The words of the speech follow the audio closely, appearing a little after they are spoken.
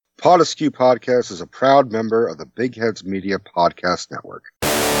Pod Askew Podcast is a proud member of the Big Heads Media Podcast Network.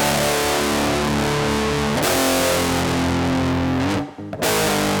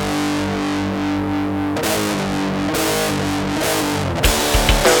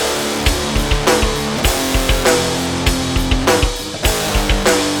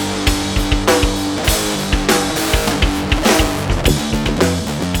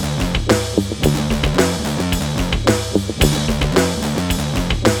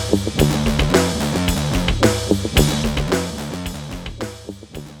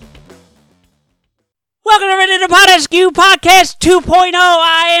 Pod Askew Podcast 2.0.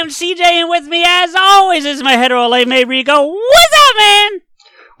 I am CJ, and with me, as always, is my hetero late mate Rico. What's up, man?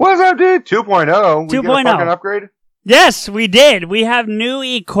 What's up, dude? 2.0. 2.0. We get a fucking upgrade? Yes, we did. We have new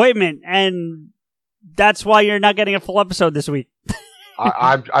equipment, and that's why you're not getting a full episode this week.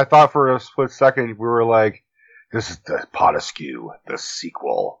 I thought for a split second we were like, this is the Pod Askew, the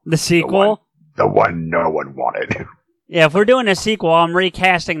sequel. The sequel? The one no one wanted. Yeah, if we're doing a sequel, I'm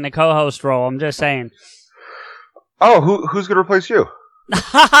recasting the co-host role. I'm just saying. Oh, who's going to replace you?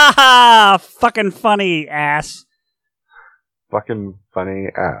 Ha ha ha! Fucking funny ass. Fucking funny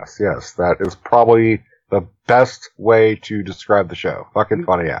ass. Yes, that is probably the best way to describe the show. Fucking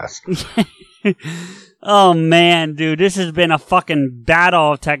funny ass. Oh man, dude, this has been a fucking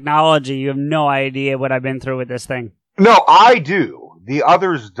battle of technology. You have no idea what I've been through with this thing. No, I do. The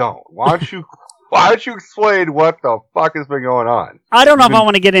others don't. Why don't you explain what the fuck has been going on? I don't know if I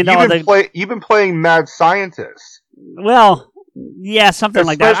want to get into all the... You've been playing Mad Scientist. Well, yeah, something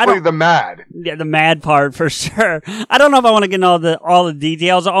like that. Especially the mad. Yeah, the mad part for sure. I don't know if I want to get into all the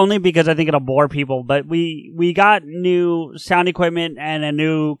details, only because I think it'll bore people. But we got new sound equipment and a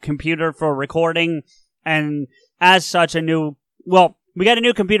new computer for recording, and as such, we got a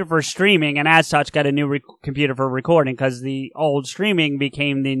new computer for streaming, and as such, got a new computer for recording because the old streaming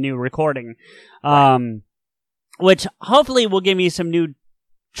became the new recording, which hopefully will give me some new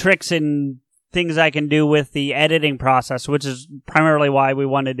tricks and things I can do with the editing process, which is primarily why we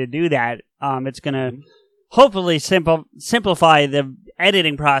wanted to do that. It's going to hopefully simplify the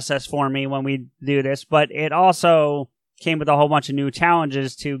editing process for me when we do this, but it also came with a whole bunch of new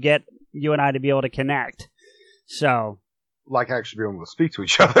challenges to get you and I to be able to connect. So, like actually being able to speak to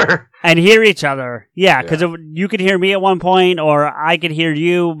each other. And hear each other. Yeah, because you could hear me at one point, or I could hear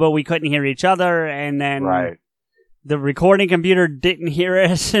you, but we couldn't hear each other, and then... Right. The recording computer didn't hear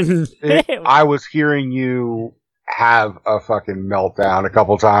us, and I was hearing you have a fucking meltdown a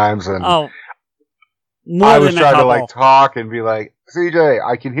couple times, and I was trying to like talk and be like, CJ,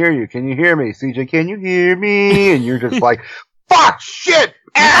 I can hear you. Can you hear me? CJ, can you hear me? And you're just like, fuck, shit,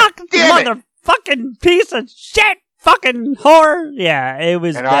 damn it, motherfucking piece of shit, fucking whore. Yeah, it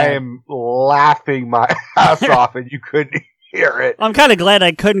was. And bad. I am laughing my ass off, and you couldn't hear it. I'm kind of glad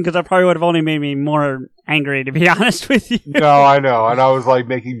I couldn't, because that probably would have only made me more angry, to be honest with you. No, I know. And I was like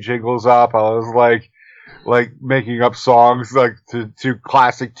making jingles up. I was like making up songs like to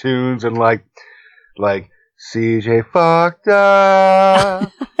classic tunes, and like CJ fucked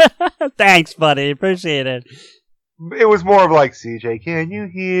up. Thanks, buddy. Appreciate it. It was more of like, CJ, can you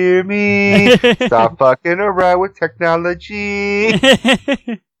hear me? Stop fucking around with technology.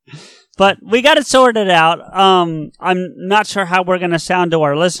 But we got it sorted out. I'm not sure how we're going to sound to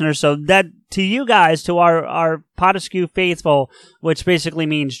our listeners, so that to you guys, to our Pod Askew faithful, which basically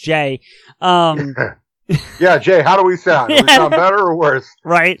means Jay. Yeah, Jay, how do we sound? Do we sound better or worse?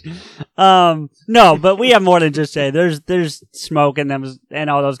 Right. No, but we have more than just Jay. There's Smoke and them and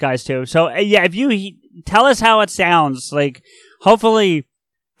all those guys too. So yeah, if you tell us how it sounds, like hopefully,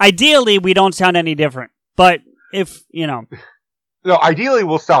 ideally we don't sound any different. But if no, ideally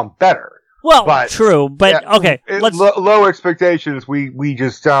we'll sound better. Well, but, true, but yeah, okay. Let's low expectations. We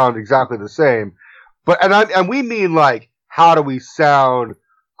just sound exactly the same, but and we mean like, how do we sound,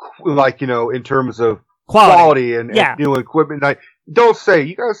 like, in terms of quality and new equipment. Don't say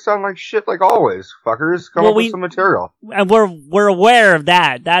you guys sound like shit like always, fuckers. Come up with some material. And we're aware of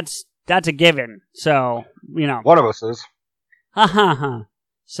that. That's a given. So one of us is.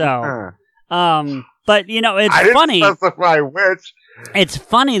 So, but it's I didn't funny. Specify which. It's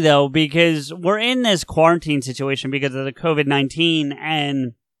funny though, because we're in this quarantine situation because of the COVID-19,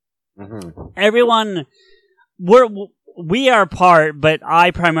 and everyone we are part, but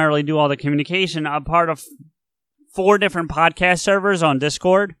I primarily do all the communication. I'm part of 4 different podcast servers on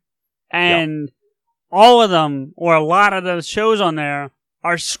Discord, and all of them, or a lot of the shows on there,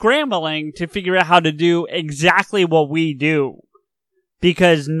 are scrambling to figure out how to do exactly what we do,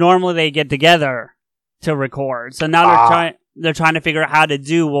 because normally they get together to record. So now they're trying to figure out how to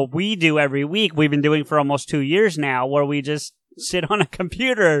do what we do every week. We've been doing for almost 2 years now, where we just sit on a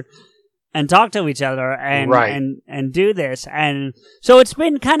computer and talk to each other and do this. And so it's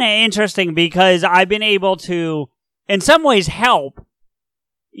been kind of interesting because I've been able to, in some ways, help.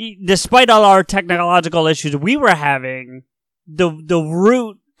 Despite all our technological issues we were having, the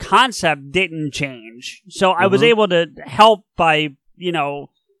root concept didn't change. So I was able to help by,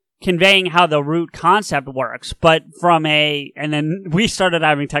 conveying how the root concept works. But and then we started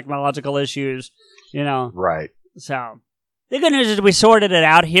having technological issues, Right. So the good news is we sorted it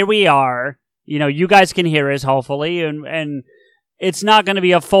out. Here we are. You guys can hear us, hopefully. And it's not going to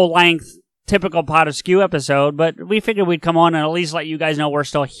be a full-length typical Pot of Skew episode, but we figured we'd come on and at least let you guys know we're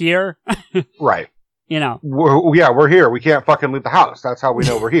still here. Right. We're here. We can't fucking leave the house. That's how we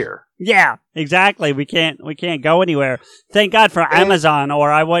know we're here. Yeah, exactly. We can't go anywhere. Thank God for Amazon,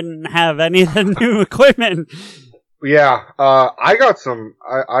 or I wouldn't have any of the new equipment. Yeah. I got some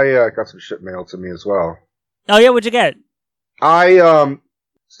shit mailed to me as well. Oh yeah, what'd you get?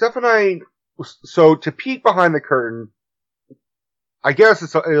 Steph and I, so to peek behind the curtain, I guess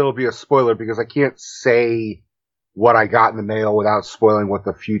it'll be a spoiler because I can't say what I got in the mail without spoiling what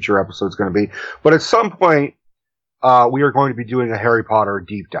the future episode's going to be. But at some point, we are going to be doing a Harry Potter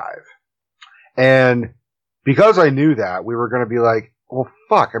deep dive. And because I knew that, we were going to be like, well,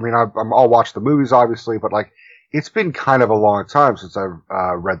 fuck. I mean, I'll watch the movies, obviously, but like, it's been kind of a long time since I've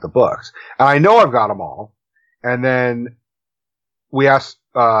read the books. And I know I've got them all. And then we asked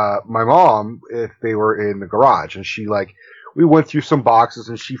my mom if they were in the garage, and we went through some boxes,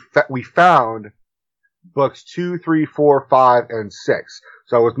 and we found books 2, 3, 4, 5, and 6.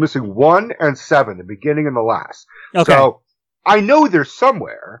 So I was missing 1 and 7, the beginning and the last. Okay. So I know they're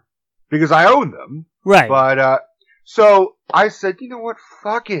somewhere because I own them. Right. But so I said, you know what?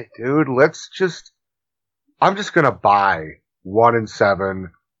 Fuck it, dude. I'm just gonna buy 1 and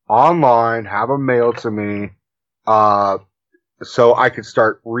 7 online, have them mailed to me, so I could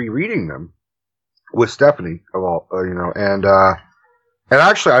start rereading them with Stephanie, and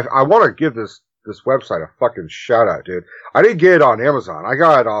actually I want to give this website a fucking shout out, dude. I didn't get it on Amazon. I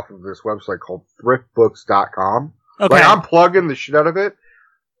got it off of this website called thriftbooks.com. Okay. Like, I'm plugging the shit out of it,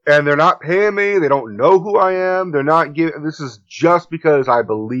 and they're not paying me. They don't know who I am. They're not this is just because I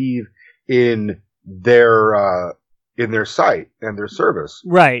believe in their site and their service.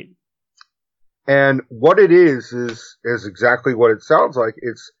 Right. And what it is exactly what it sounds like.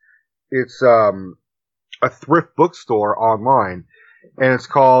 It's a thrift bookstore online, and it's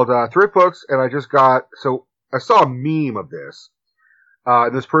called Thrift Books. And I saw a meme of this.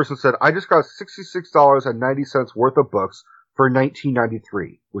 And this person said, I just got $66.90 worth of books for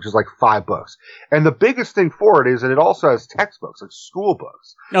 $19.93, which is like $5. And the biggest thing for it is that it also has textbooks, like school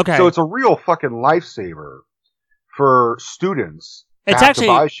books. Okay. So it's a real fucking lifesaver for students to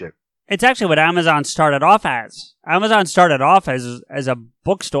buy shit. It's actually what Amazon started off as. Amazon started off as a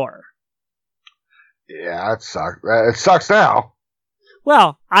bookstore. Yeah, it sucks. It sucks now.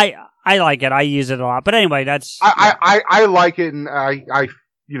 Well, I like it. I use it a lot. But anyway, that's... I like it, and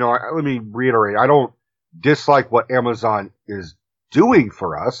let me reiterate. I don't dislike what Amazon is doing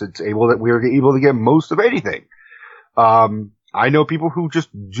for us. We're able to get most of anything. I know people who just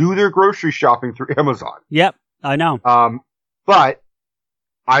do their grocery shopping through Amazon. Yep, I know. But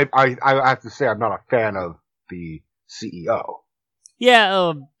I have to say I'm not a fan of the CEO.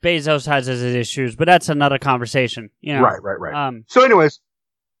 Yeah, Bezos has his issues, but that's another conversation. Right. So anyways,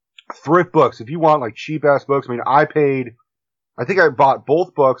 thrift books. If you want like cheap ass books, I mean, I think I bought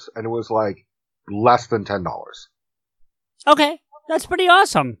both books and it was like less than $10. Okay, that's pretty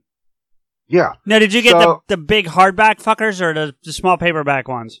awesome. Yeah. Now, did you get the big hardback fuckers or the small paperback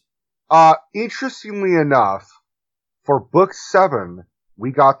ones? Interestingly enough, for book 7,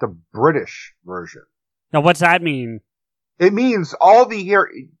 we got the British version. Now, what's that mean? It means all the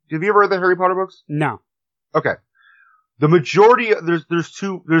have you ever read the Harry Potter books? No. Okay. The majority,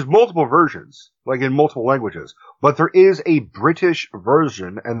 there's multiple versions, like in multiple languages, but there is a British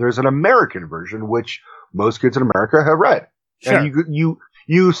version and there's an American version, which most kids in America have read. Sure. And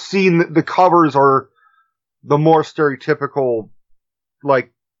you've seen the covers are the more stereotypical,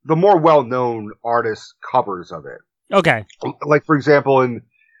 like the more well-known artist covers of it. Okay. Like, for example,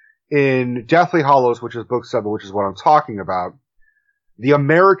 in Deathly Hallows, which is book 7, which is what I'm talking about, the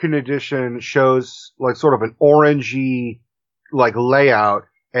American edition shows like sort of an orangey like layout,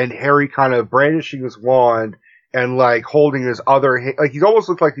 and Harry kind of brandishing his wand and like holding his other hand. Like, he almost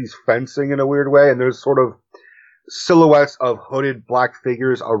looks like he's fencing in a weird way, and there's sort of silhouettes of hooded black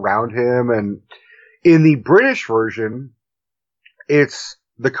figures around him. And in the British version,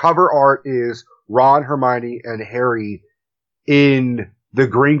 the cover art is Ron, Hermione, and Harry in the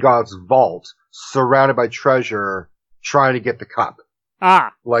Green God's vault, surrounded by treasure, trying to get the cup.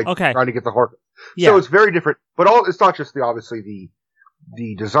 Okay. Trying to get the horse. Yeah. So it's very different. But it's not just obviously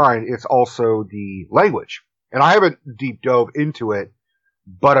the design, it's also the language. And I haven't deep dove into it,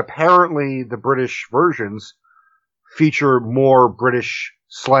 but apparently the British versions feature more British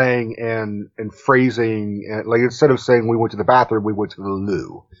slang and phrasing. And, like, instead of saying we went to the bathroom, we went to the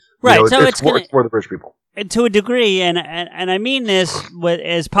loo. Right. So it's for the British people. To a degree, and I mean this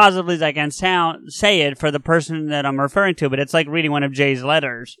as positively as I can say it for the person that I'm referring to, but it's like reading one of Jay's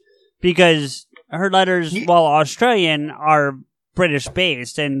letters, because her letters, while Australian, are British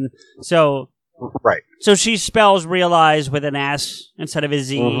based, and so right. So she spells realize with an S instead of a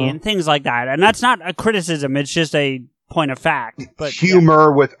Z and things like that, and that's not a criticism; it's just a point of fact. But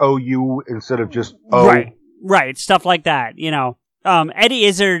humor with OU instead of just O. Right, stuff like that, you know. Eddie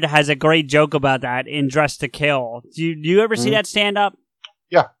Izzard has a great joke about that in Dressed to Kill. Do you ever see that stand up?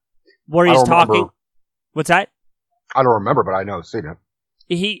 Yeah. Where he's talking? Remember. What's that? I don't remember, but I know I've seen it.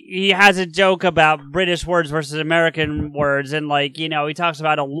 He has a joke about British words versus American words, and, like, you know, he talks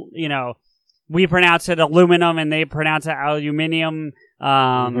about, you know, we pronounce it aluminum and they pronounce it aluminium.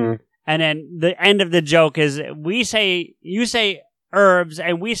 And then the end of the joke is you say herbs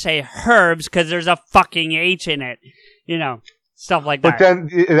and we say herbs because there's a fucking H in it, you know. Stuff like that. But then,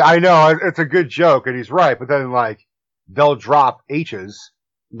 I know, it's a good joke, and he's right, but then, like, they'll drop H's,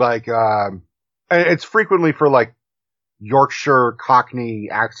 like, and it's frequently for, like, Yorkshire Cockney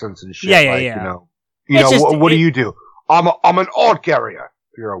accents and shit. Yeah. You know, what do you do? I'm an odd carrier.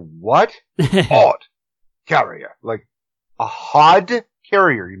 You're a what? Odd carrier. Like, a hod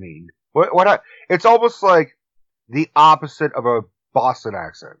carrier, you mean? What? It's almost like the opposite of a Boston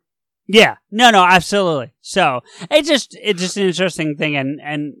accent. Yeah, no, absolutely. So it's just an interesting thing,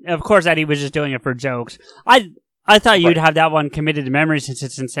 and of course Eddie was just doing it for jokes. I thought you'd have that one committed to memory since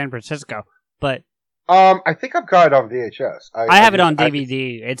it's in San Francisco, but I think I've got it on VHS. I have it on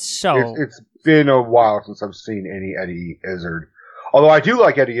DVD. It's been a while since I've seen any Eddie Izzard. Although I do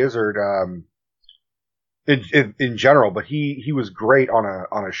like Eddie Izzard in general, but he was great on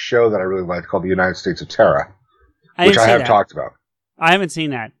a show that I really liked called The United States of Terror, which I have talked about. I haven't seen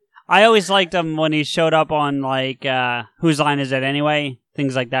that. I always liked him when he showed up on, like, Whose Line Is It Anyway?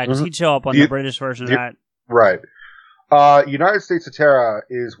 Things like that, because he'd show up on the British version of that. Right. United States of Terror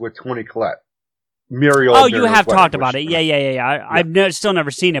is with Toni Collette. Muriel. Oh, you have talked about it. Yeah. I've still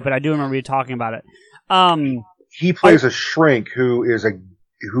never seen it, but I do remember you talking about it. He plays a shrink who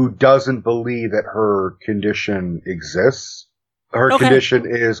doesn't believe that her condition exists. Her condition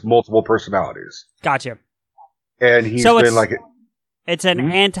is multiple personalities. Gotcha. And he's been like... It's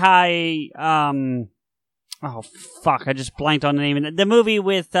an anti... oh, fuck. I just blanked on the name. The movie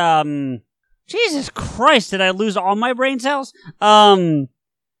with... Jesus Christ, did I lose all my brain cells? The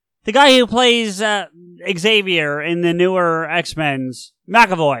guy who plays Xavier in the newer X-Men's,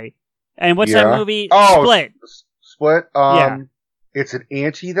 McAvoy. And what's that movie? Split. Split? Yeah. It's an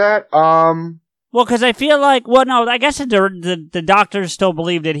anti that? Well, because I feel like... Well, no, I guess the doctors still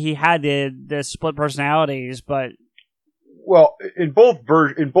believe that he had the split personalities, but... Well, in both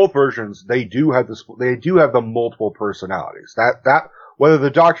versions, they do have the multiple personalities. That whether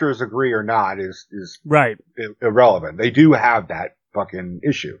the doctors agree or not is right irrelevant. They do have that fucking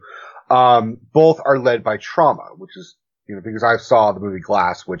issue. Both are led by trauma, which is, you know, because I saw the movie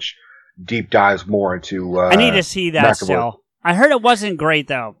Glass, which deep dives more into. I need to see that still. I heard it wasn't great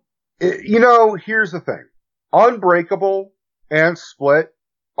though. You know, here's the thing: Unbreakable and Split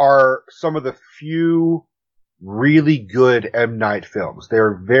are some of the few really good M. Night films.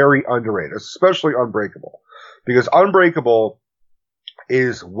 They're very underrated, especially Unbreakable. Because Unbreakable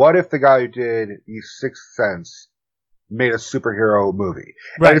is what if the guy who did The Sixth Sense made a superhero movie.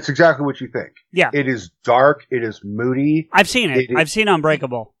 Right. And it's exactly what you think. Yeah. It is dark. It is moody. I've seen it. I've seen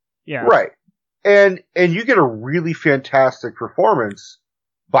Unbreakable. Yeah. Right. And you get a really fantastic performance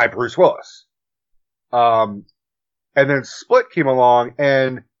by Bruce Willis. And then Split came along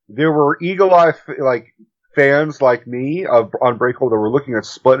and there were eagle-eye, fans like me of Unbreakable that were looking at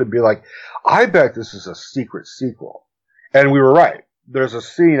Split and be like, I bet this is a secret sequel. And we were right. There's a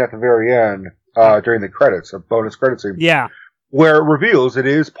scene at the very end, during the credits, a bonus credit scene. Yeah. Where it reveals it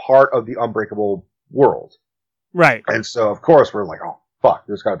is part of the Unbreakable world. Right. And so, of course, we're like, oh, fuck,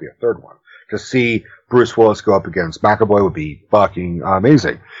 there's gotta be a third one. To see Bruce Willis go up against McAvoy would be fucking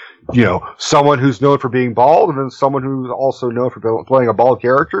amazing. You know, someone who's known for being bald and then someone who's also known for playing a bald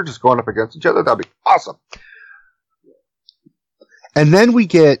character just going up against each other. That'd be awesome. And then we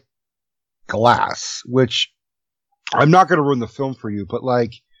get Glass, which I'm not going to ruin the film for you, but I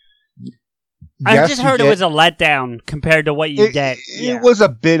just heard it was a letdown compared to what you get. It was a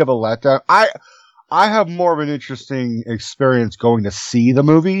bit of a letdown. I have more of an interesting experience going to see the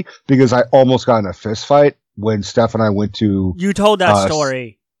movie because I almost got in a fist fight when Steph and I went to... You told that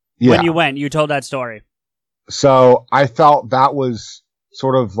story. Yeah. When you went, you told that story. So I felt that was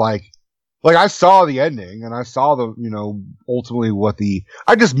sort of like I saw the ending and I saw the, ultimately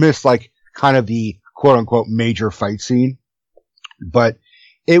I just missed like kind of the quote unquote major fight scene, but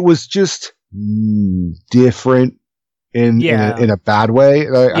it was just different in a bad way.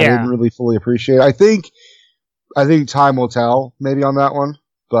 I didn't really fully appreciate. I think time will tell maybe on that one,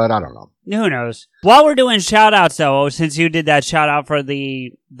 but I don't know. Who knows? While we're doing shout outs though, since you did that shout out for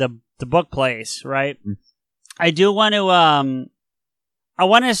the book place, right? Mm-hmm. I do want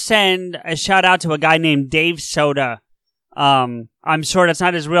to send a shout out to a guy named Dave Soda. I'm sure that's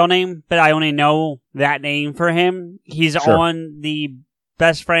not his real name, but I only know that name for him. He's on the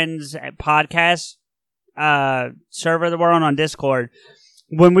Best Friends podcast server that we're on Discord.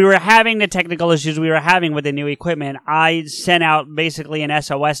 When we were having the technical issues we were having with the new equipment, I sent out basically an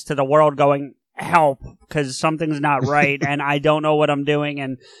SOS to the world going, help, because something's not right and I don't know what I'm doing.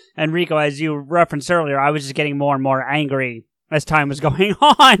 And Rico, as you referenced earlier, I was just getting more and more angry as time was going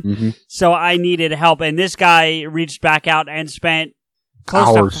on. Mm-hmm. So I needed help. And this guy reached back out and spent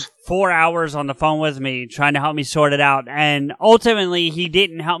close to 4 hours on the phone with me trying to help me sort it out. And ultimately, he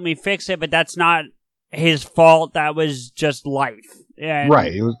didn't help me fix it, but that's not his fault. That was just life.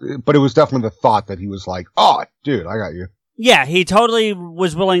 Right. It was definitely the thought that he was like, oh, dude, I got you. Yeah, he totally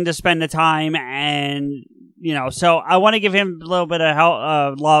was willing to spend the time, and, so I want to give him a little bit of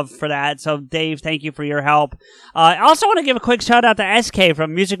help, love for that. So, Dave, thank you for your help. I also want to give a quick shout out to SK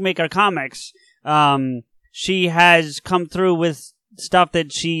from Music Maker Comics. She has come through with stuff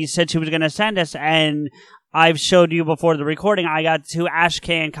that she said she was going to send us, and I've showed you before the recording. I got 2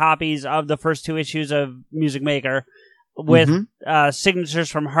 Ashcan copies of the first 2 issues of Music Maker with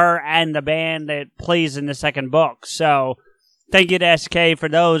signatures from her and the band that plays in the second book. So thank you to SK for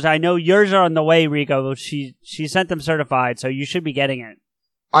those. I know yours are on the way, Rico. She sent them certified, so you should be getting it.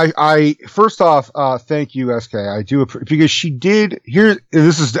 I first off, thank you, SK. I do, because she did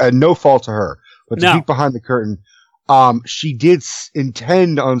this is no fault to her, but to peek behind the curtain, she did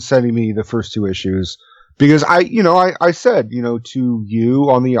intend on sending me the first 2 issues. Because I said, to you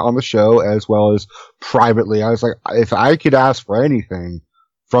on the show as well as privately, I was like, if I could ask for anything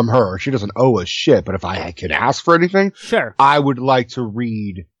from her, she doesn't owe us shit, but if I could ask for anything, sure, I would like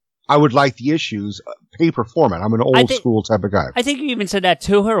the issues paper format. I'm an old school type of guy. I think you even said that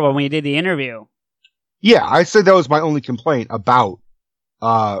to her when we did the interview. Yeah, I said that was my only complaint about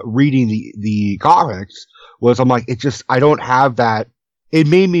reading the comics was I'm like, I don't have that. It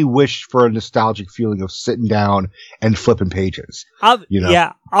made me wish for a nostalgic feeling of sitting down and flipping pages.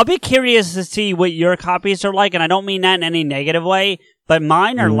 Yeah, I'll be curious to see what your copies are like, and I don't mean that in any negative way, but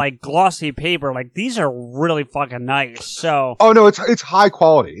mine are like glossy paper. Like, these are really fucking nice. So. Oh no, it's high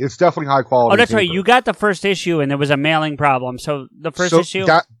quality. It's definitely high quality. Oh, that's paper. right. You got the first issue, and there was a mailing problem. So the first issue.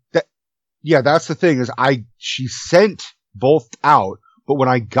 That's the thing is she sent both out, but when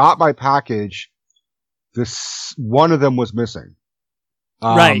I got my package, one of them was missing.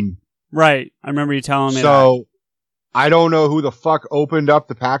 Right. I remember you telling me that. So, I don't know who the fuck opened up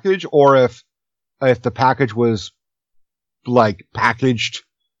the package or if the package was, like, packaged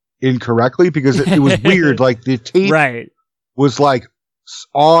incorrectly because it was weird. Like, the tape was, like,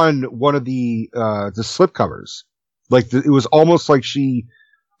 on one of the slip covers. Like, it was almost like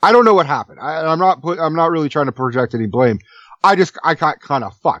I don't know what happened. I'm not really trying to project any blame. I got kind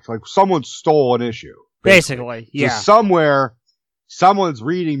of fucked. Like, someone stole an issue. Basically, yeah. So somewhere, someone's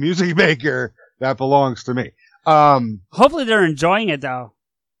reading Music Maker that belongs to me. Hopefully they're enjoying it though.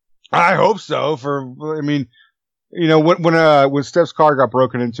 I hope so. When Steph's car got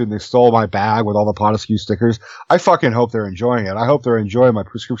broken into and they stole my bag with all the Pot Askew stickers, I fucking hope they're enjoying it. I hope they're enjoying my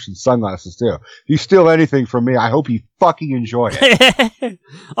prescription sunglasses too. If you steal anything from me, I hope you fucking enjoy it.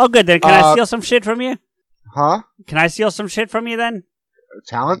 Oh, good. Then can I steal some shit from you? Huh? Can I steal some shit from you then?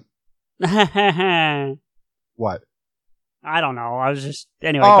 Talent? What? I don't know. I was just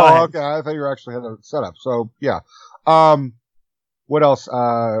anyway. Go ahead. Okay. I thought you actually had a setup. So yeah. What else?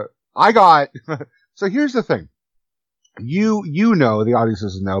 I got. So here's the thing. You know, the audience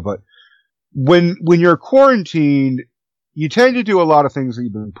doesn't know, but when you're quarantined, you tend to do a lot of things that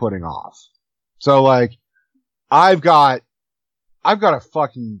you've been putting off. So like, I've got a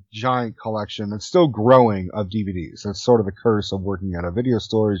fucking giant collection that's still growing of DVDs. That's sort of the curse of working at a video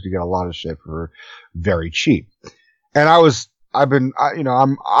store is you get a lot of shit for very cheap. And I'm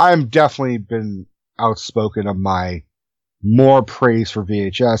definitely been outspoken of my more praise for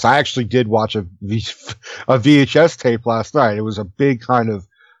VHS. I actually did watch a VHS tape last night. It was a big kind of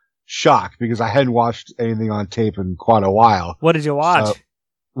shocked because I hadn't watched anything on tape in quite a while. What did you watch? So,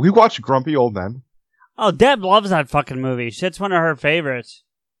 we watched Grumpy Old Men. Oh, Deb loves that fucking movie. Shit's one of her favorites.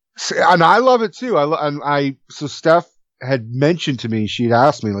 And I love it too. So Steph had mentioned to me, she'd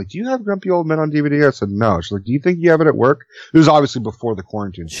asked me, like, do you have Grumpy Old Men on DVD? I said, no. She's like, do you think you have it at work? It was obviously before the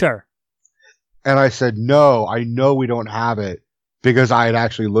quarantine. Sure. And I said, no, I know we don't have it because I had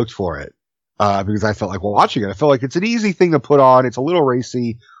actually looked for it. Because I felt like, well, watching it, I felt like it's an easy thing to put on. It's a little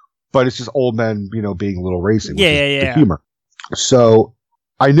racy, but it's just old men, being a little racy. Yeah. The humor. So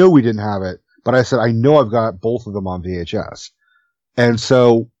I know we didn't have it, but I said, I know I've got both of them on VHS. And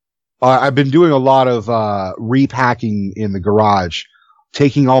so I've been doing a lot of repacking in the garage,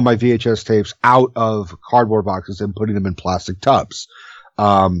 taking all my VHS tapes out of cardboard boxes and putting them in plastic tubs.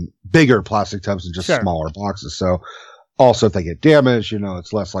 Bigger plastic tubs than just smaller boxes. So also if they get damaged,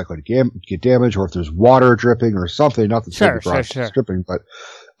 it's less likely to get damaged, or if there's water dripping or something, not that the garage is dripping, but,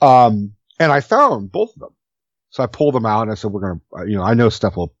 and I found both of them. So I pulled them out and I said, we're going to, I know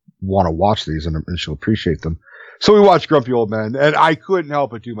Steph will want to watch these and she'll appreciate them. So we watched Grumpy Old Men, and I couldn't help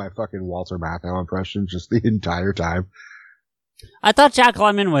but do my fucking Walter Matthau impression just the entire time. I thought Jack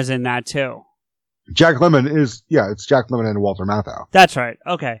Lemmon was in that too. Jack Lemmon it's Jack Lemmon and Walter Matthau. That's right.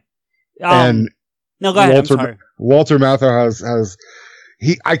 Okay. And no, go ahead. I'm sorry. Walter Matthau has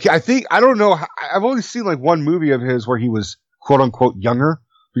I think, I don't know, I've only seen like one movie of his where he was quote unquote younger.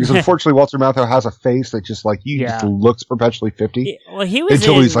 Because unfortunately, Walter Matthau has a face that just just looks perpetually 50. Well, he was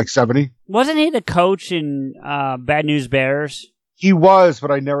until he's like 70. Wasn't he the coach in Bad News Bears? He was, but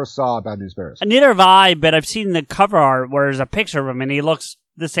I never saw Bad News Bears. Neither have I, but I've seen the cover art where there's a picture of him, and he looks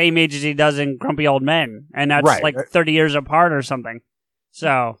the same age as he does in Grumpy Old Men, and that's like 30 years apart or something.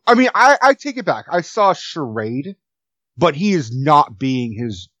 So, I mean, I take it back. I saw Charade, but he is not being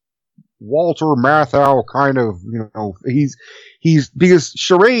his Walter Matthau kind of, he's because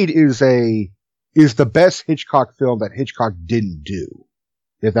Charade is the best Hitchcock film that Hitchcock didn't do,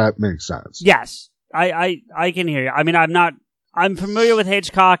 if that makes sense. Yes. I can hear you. I mean, I'm familiar with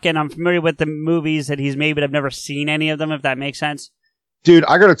Hitchcock and I'm familiar with the movies that he's made, but I've never seen any of them, if that makes sense. Dude,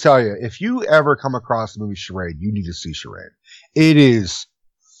 I gotta tell you, if you ever come across the movie Charade, you need to see Charade. It is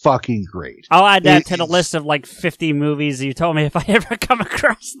fucking great. I'll add that to the list of like 50 movies you told me if I ever come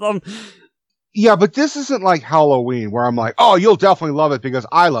across them. Yeah, but this isn't like Halloween where I'm like, oh, you'll definitely love it because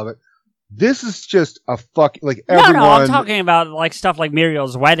I love it. This is just a everyone. No, I'm talking about like stuff like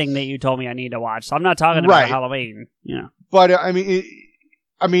Muriel's Wedding that you told me I need to watch. So I'm not talking about Halloween. But I mean,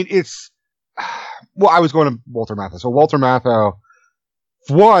 it's. Well, I was going to Walter Matthau. So Walter Matthau,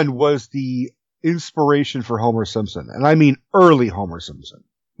 one, was the inspiration for Homer Simpson, and I mean early Homer Simpson.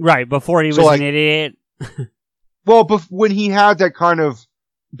 Right before he was an idiot. Well, when he had that kind of.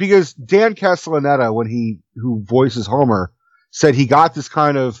 Because Dan Castellaneta, who voices Homer, said he got this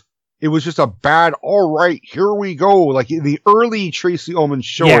kind of, it was just a bad, all right, here we go. Like in the early Tracy Ullman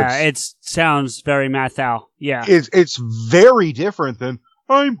shorts. Yeah, it sounds very Matthau. Yeah. It's very different than,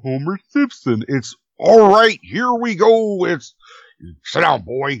 I'm Homer Simpson. It's, all right, here we go. It's, sit down,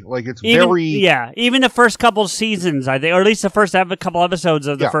 boy. Like it's very. Yeah, even the first couple seasons, I think, or at least the first couple episodes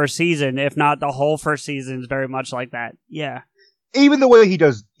of the first season, if not the whole first season, is very much like that. Yeah. Even the way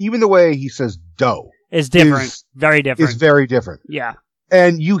he says dough is different. Very different. It's very different. Yeah.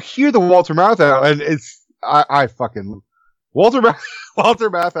 And you hear the Walter Matthau, and it's, I fucking, Walter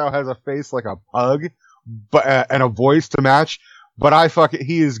Matthau has a face like a pug, but, and a voice to match, but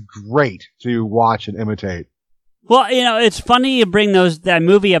he is great to watch and imitate. Well, it's funny you bring that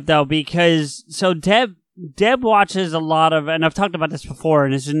movie up though, because, so Deb watches a lot of, and I've talked about this before,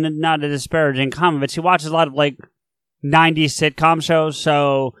 and this is not a disparaging comment, but she watches a lot of like, 90s sitcom shows,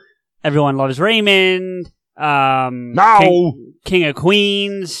 so Everyone Loves Raymond, King of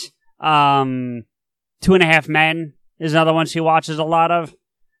Queens, 2.5 Men is another one she watches a lot of,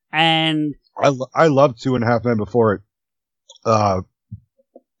 and I loved 2.5 Men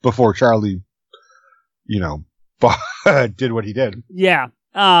before Charlie, did what he did. Yeah.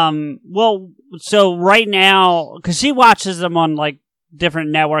 Well, so right now, because she watches them on like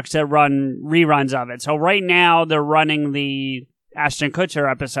different networks that run reruns of it. So right now they're running the Ashton Kutcher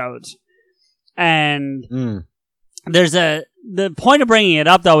episodes. And the point of bringing it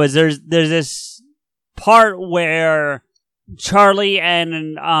up though is there's this part where Charlie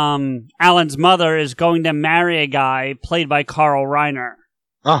and Alan's mother is going to marry a guy played by Carl Reiner.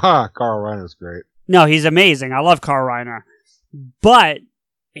 Carl Reiner's great. No, he's amazing. I love Carl Reiner. But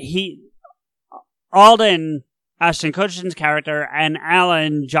Alden, Ashton Kutcher's character, and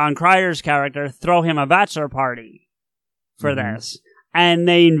Alan, John Cryer's character, throw him a bachelor party for this. And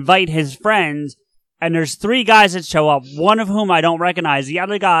they invite his friends, and there's 3 guys that show up, one of whom I don't recognize. The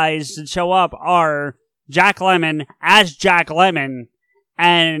other guys that show up are Jack Lemmon as Jack Lemmon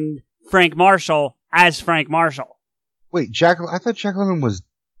and Frank Marshall as Frank Marshall. Wait, I thought Jack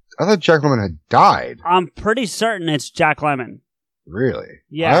Lemmon had died. I'm pretty certain it's Jack Lemmon. Really?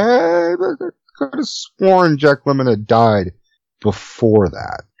 Yeah. I could have sworn Jack Lemmon had died before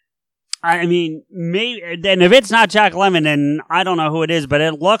that. I mean, maybe, and if it's not Jack Lemmon, then I don't know who it is, but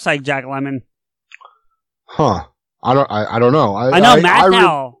it looks like Jack Lemmon. Huh. I don't know. I know Matt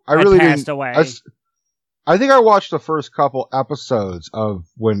now passed away. I think I watched the first couple episodes of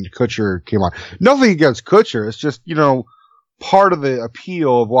when Kutcher came on. Nothing against Kutcher. It's just, part of the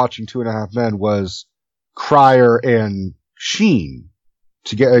appeal of watching 2.5 Men was Cryer and Sheen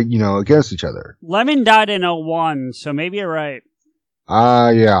to get, against each other. Lemmon died in 2001, so maybe you're right.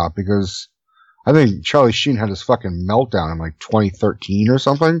 Yeah, because I think Charlie Sheen had his fucking meltdown in like 2013 or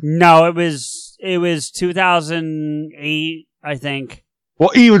something. No, it was 2008, I think.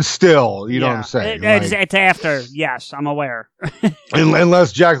 Well, even still, you know what I'm saying. It's after, yes, I'm aware.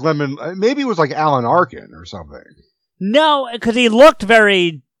 Unless Jack Lemmon, maybe it was like Alan Arkin or something. No, because he looked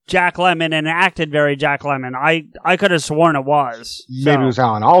very Jack Lemmon and acted very Jack Lemmon. I could have sworn it was. Maybe it was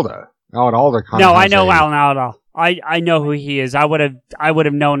Alan Alda. Alan Alda kind of. No, I know Alan Alda. I know who he is. I would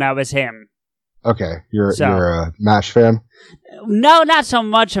have known that was him. Okay, you're a MASH fan? No, not so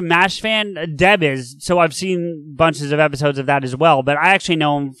much a MASH fan. Deb is, so I've seen bunches of episodes of that as well. But I actually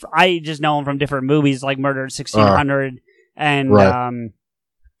know him. I just know him from different movies like Murder at 1600 and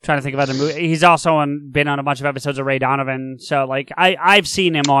trying to think of other movies. He's also been on a bunch of episodes of Ray Donovan. So like I've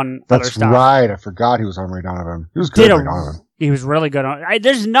seen him on other stuff. That's right. I forgot he was on Ray Donovan. He was good on Ray Donovan. He was really good on.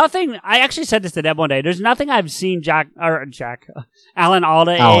 There's nothing. I actually said this to Deb one day. There's nothing I've seen Alan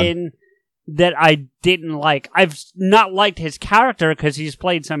Alda in that I didn't like. I've not liked his character because he's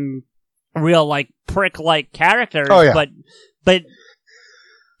played some real like prick like characters. Oh, yeah. But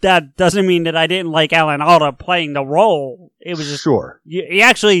that doesn't mean that I didn't like Alan Alda playing the role. It was just sure.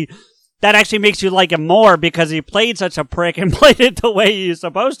 That actually makes you like him more because he played such a prick and played it the way he's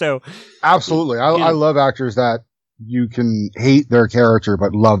supposed to. Absolutely, I love actors that you can hate their character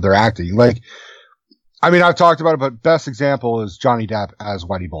but love their acting. Like, I mean, I've talked about it, but best example is Johnny Depp as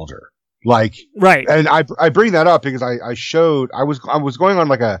Whitey Bulger. Like, right. And I bring that up because I was going on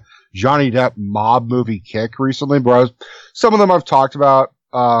like a Johnny Depp mob movie kick recently, where some of them I've talked about,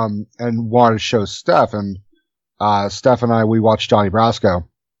 and wanted to show Steph, and Steph and we watched Donnie Brasco,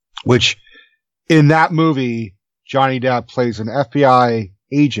 which in that movie, Johnny Depp plays an FBI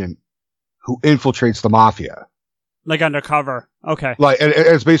agent who infiltrates the mafia. Like undercover. Okay. Like, and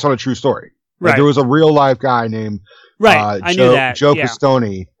it's based on a true story. Right. Like, there was a real live guy named, I knew that. Joe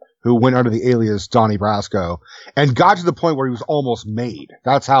Pistone, who went under the alias Donnie Brasco and got to the point where he was almost made.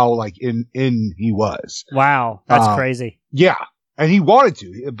 That's how like in he was. Wow. That's crazy. Yeah. And he wanted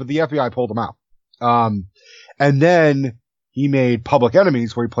to, but the FBI pulled him out. And then he made Public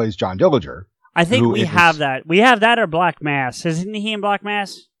Enemies, where he plays John Dillinger. I think we have that. We have that or Black Mass. Isn't he in Black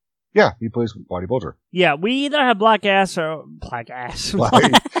Mass? Yeah, he plays Whitey Bulger. Yeah, we either have Black Ass or Black Ass.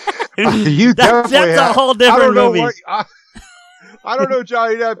 You that's a whole different movie. I don't know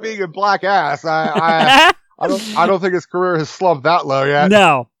Johnny Depp being in Black Ass. I don't think his career has slumped that low yet.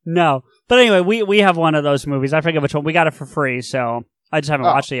 No. But anyway, we have one of those movies. I forget which one. We got it for free, so I just haven't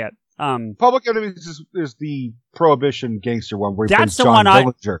watched it yet. Public Enemies is the Prohibition gangster one where he plays John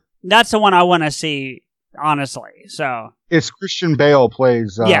Dillinger. That's the one I want to see, honestly. So it's Christian Bale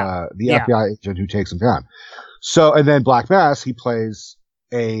plays the FBI agent who takes him down. So, and then Black Mass, he plays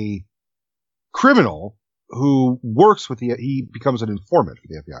a criminal who works with he becomes an informant for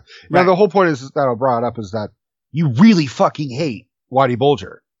the FBI. Right. Now, the whole point is that I brought up is that you really fucking hate Whitey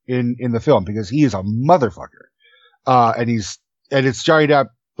Bulger in the film because he is a motherfucker. And it's Johnny Depp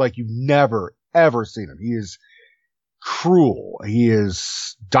like you've never, ever seen him. He is cruel. He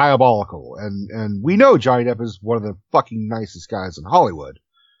is diabolical. And we know Johnny Depp is one of the fucking nicest guys in Hollywood.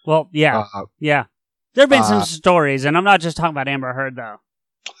 Well, yeah. Yeah. There have been some stories, and I'm not just talking about Amber Heard, though.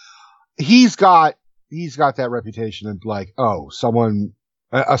 He's got that reputation of like, oh,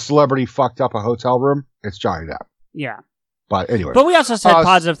 a celebrity fucked up a hotel room. It's Johnny Depp. Yeah. But anyway. But we also said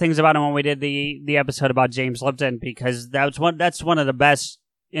positive things about him when we did the episode about James Lipton, because that's one of the best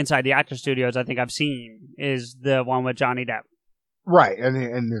inside the actor studios I think I've seen, is the one with Johnny Depp. Right.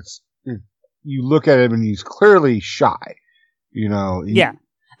 And you look at him and he's clearly shy, you know. Yeah.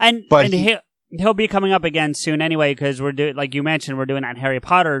 And he'll be coming up again soon anyway, because like you mentioned, we're doing that Harry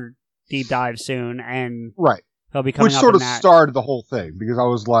Potter deep dive soon, and right. He'll be coming Which up sort of that. started the whole thing, because I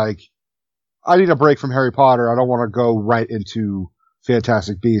was like, I need a break from Harry Potter. I don't want to go right into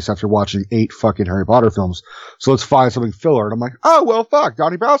Fantastic Beasts after watching 8 fucking Harry Potter films. So let's find something filler. And I'm like, oh, well, fuck,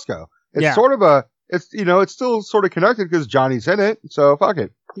 Donnie Brasco. It's sort of it's still sort of connected because Johnny's in it. So fuck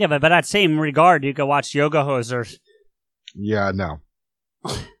it. Yeah, but by that same regard, you could watch Yoga Hosers. Yeah, no.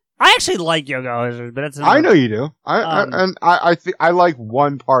 I actually like Yoga Hosers, but I know you do. I like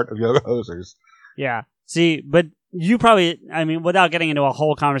one part of Yoga Hosers. Yeah. See, but you probably, I mean, without getting into a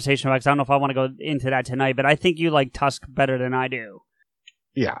whole conversation about it, 'cause I don't know if I want to go into that tonight, but I think you like Tusk better than I do.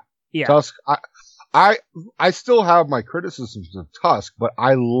 Yeah. Yeah. Tusk, I still have my criticisms of Tusk, but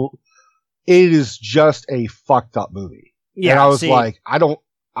it is just a fucked up movie. Yeah. And I was like, I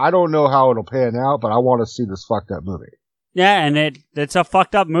don't know how it'll pan out, but I want to see this fucked up movie. Yeah, and it's a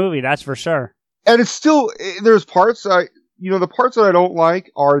fucked up movie, that's for sure. And it's still, there's parts the parts that I don't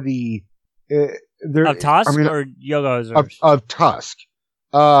like are of Tusk or Yoga Hosers? Of Tusk.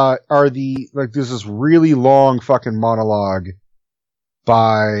 Are there's this really long fucking monologue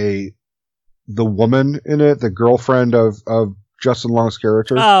by the woman in it, the girlfriend of Justin Long's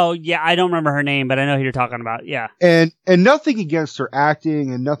character. Oh, yeah, I don't remember her name, but I know who you're talking about, yeah. And nothing against her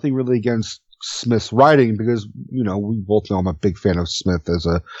acting and nothing really against Smith's writing, because, we both know I'm a big fan of Smith as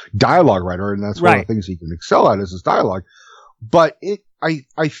a dialogue writer, and that's one of the things he can excel at is his dialogue. But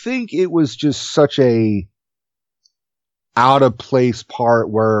I think it was just such a out of place part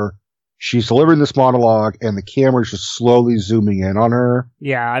where she's delivering this monologue and the camera's just slowly zooming in on her.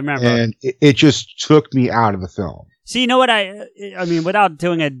 Yeah, I remember. And it just took me out of the film. See, you know what I mean, without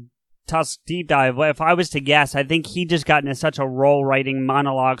doing a Tusk deep dive, if I was to guess, I think he just got into such a role writing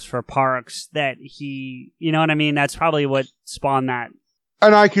monologues for Parks that he, you know what I mean? That's probably what spawned that.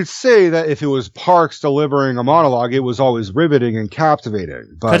 And I could say that if it was Parks delivering a monologue, it was always riveting and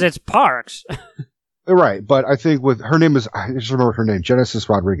captivating. Because it's Parks. Right, but I think with her name I just remember her name, Genesis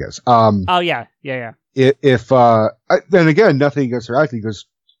Rodriguez. Oh yeah. Then again, nothing against her acting because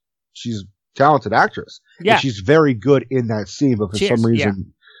she's a talented actress. Yeah, and she's very good in that scene, but for some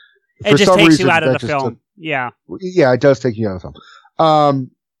reason, it just takes you out of the film. Yeah, it does take you out of the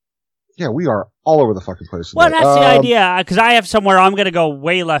film. Yeah, we are all over the fucking place. Well, that's the idea, because I have somewhere I'm going to go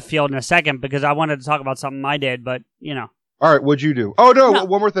way left field in a second because I wanted to talk about something I did, but All right, what'd you do? Oh no,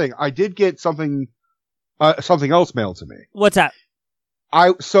 one more thing. I did get something else mailed to me. What's that?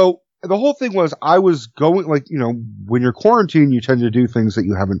 So the whole thing was I was going, when you're quarantined, you tend to do things that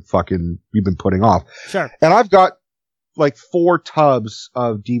you've been putting off. Sure. And I've got 4 tubs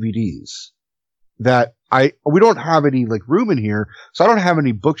of DVDs that we don't have any room in here, so I don't have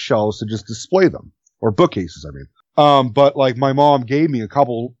any bookshelves to just display them, or bookcases, I mean. But my mom gave me a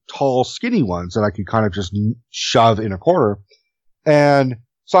couple tall, skinny ones that I could kind of just shove in a corner. And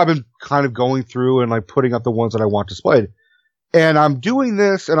so I've been kind of going through and putting up the ones that I want displayed. And I'm doing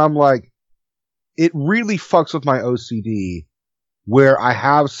this and I'm like, it really fucks with my OCD where I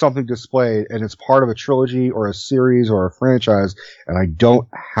have something displayed and it's part of a trilogy or a series or a franchise and I don't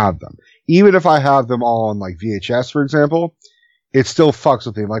have them. Even if I have them all on VHS, for example, it still fucks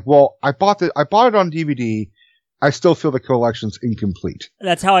with me. I bought it on DVD. I still feel the collection's incomplete.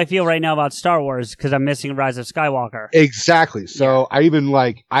 That's how I feel right now about Star Wars because I'm missing Rise of Skywalker. Exactly. So I even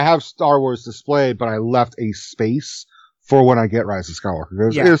I have Star Wars displayed, but I left a space for when I get Rise of Skywalker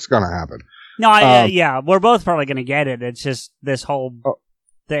because it's going to happen. No, we're both probably going to get it. It's just this whole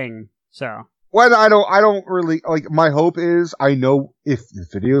thing. So. Well, I don't really my hope is I know if the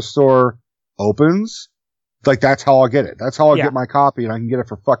video store opens, that's how I'll get it. That's how I'll get my copy and I can get it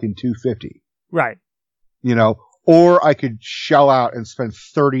for fucking $250. Right. Or I could shell out and spend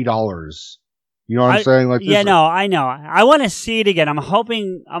 $30. You know what I'm saying? I know. I want to see it again. I'm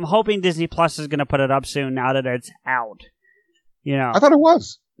hoping Disney Plus is going to put it up soon now that it's out. I thought it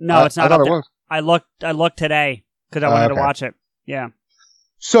was. No, it's not. I thought it was. I looked today because I wanted to watch it. Yeah.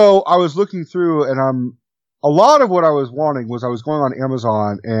 So I was looking through, and a lot of what I was wanting was I was going on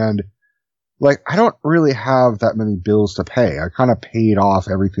Amazon, and I don't really have that many bills to pay. I kind of paid off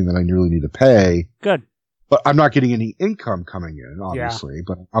everything that I really need to pay. Good. But I'm not getting any income coming in, obviously. Yeah.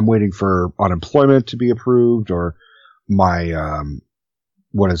 But I'm waiting for unemployment to be approved or my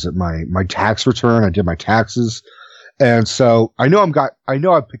my tax return. I did my taxes. And so I know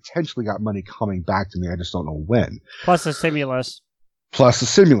I've potentially got money coming back to me. I just don't know when. Plus the stimulus.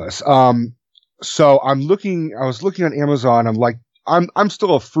 So I was looking on Amazon. I'm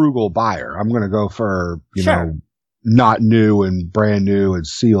still a frugal buyer. I'm going to go for, not new and brand new and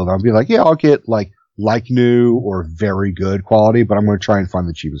sealed. I'll be I'll get like new or very good quality, but I'm going to try and find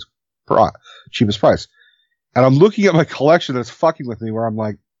the cheapest price. And I'm looking at my collection that's fucking with me where I'm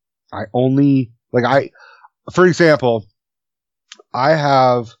for example, I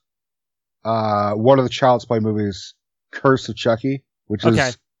have, one of the Child's Play movies, Curse of Chucky. which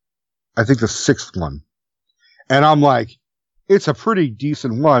is, I think, the 6th one. And I'm like, it's a pretty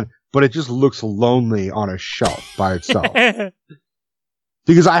decent one, but it just looks lonely on a shelf by itself.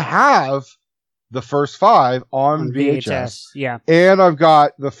 Because I have the first 5 on VHS. Yeah. And I've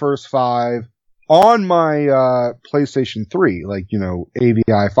got the first 5 on my PlayStation 3, like,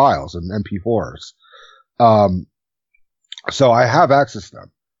 AVI files and MP4s. So I have access to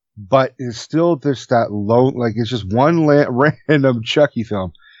them. But it's still just that lone, like, it's just one random Chucky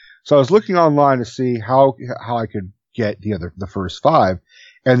film. So I was looking online to see how I could get the first 5.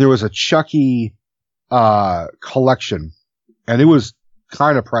 And there was a Chucky collection. And it was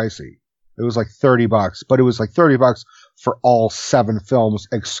kind of pricey. It was like $30, but it was like $30 for all 7 films,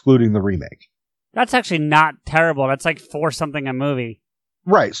 excluding the remake. That's actually not terrible. That's like $4 something a movie.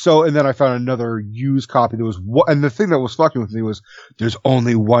 Right. So, and then I found another used copy that was, and the thing that was fucking with me was there's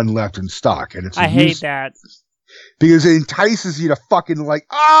only one left in stock, and it's I hate that because it entices you to fucking like,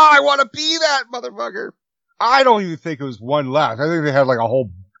 I want to be that motherfucker. I don't even think it was one left. I think they had like a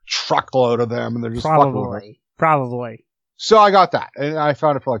whole truckload of them, and they're just probably. So I got that, and I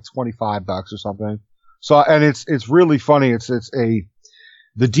found it for like $25 or something. So, and it's really funny. The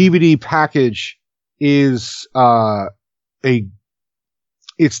DVD package is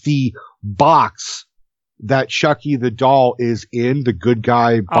it's the box that Chucky the doll is in, the good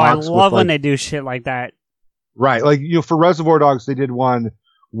guy box. I love when they do shit like that. Right, like for Reservoir Dogs, they did one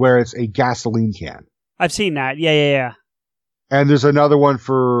where it's a gasoline can. I've seen that. Yeah. And there's another one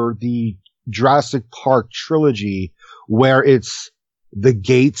for the Jurassic Park trilogy where it's the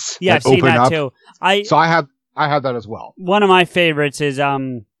gates that open up. Too. So I have that as well. One of my favorites is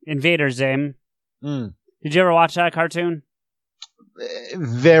Invader Zim. Mm. Did you ever watch that cartoon?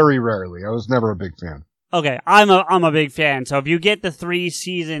 Very rarely. I was never a big fan. Okay, I'm a big fan. So if you get the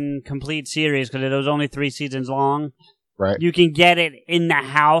 3-season complete series, because it was only 3 seasons long, right? You can get it in the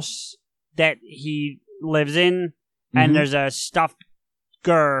house that he lives in, and there's a stuffed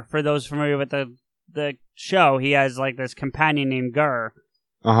Gurr. For those familiar with the show, he has like this companion named Gurr.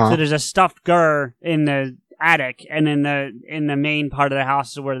 So there's a stuffed Gurr in the attic, and in the main part of the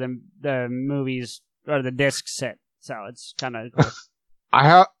house is where the movies or the discs sit. So it's kind of cool.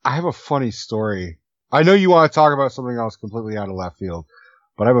 I have a funny story. I know you want to talk about something else completely out of left field,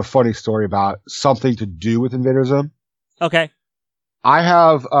 but I have a funny story about something to do with Invader Zim. Okay. I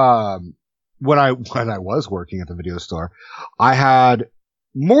have when I was working at the video store, I had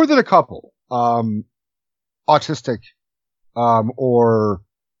more than a couple autistic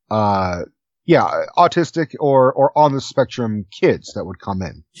autistic or on the spectrum kids that would come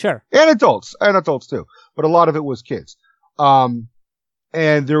in. Sure. And adults too. But a lot of it was kids. And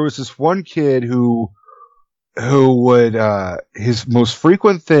there was this one kid who would, his most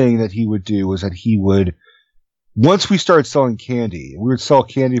frequent thing that he would do was that he would, once we started selling candy, we would sell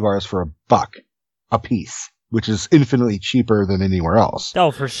candy bars for $1 a piece, which is infinitely cheaper than anywhere else.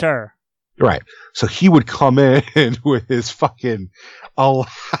 Oh, for sure. Right. So he would come in with his fucking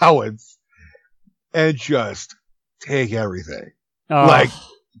allowance and just take everything. Oh.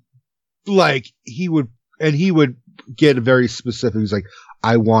 Like he would get very specific. He's like,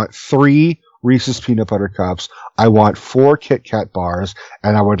 I want 3 Reese's peanut butter cups. I want 4 Kit Kat bars,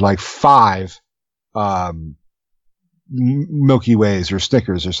 and I would like 5 Milky Ways or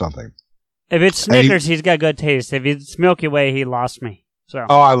Snickers or something. If it's Snickers, he's got good taste. If it's Milky Way, he lost me. So.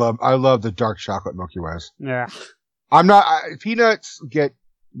 Oh, I love the dark chocolate Milky Ways. Yeah. Peanuts get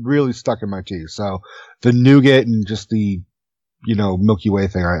really stuck in my teeth, so the nougat and just the Milky Way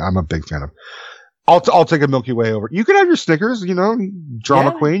thing, I'm a big fan of. I'll take a Milky Way over. You can have your Snickers,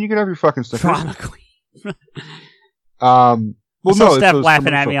 Drama Queen. You can have your fucking Snickers. Drama Queen. Well, no, Steph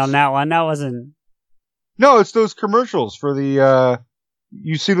laughing at me on that one. That wasn't. No, it's those commercials for the.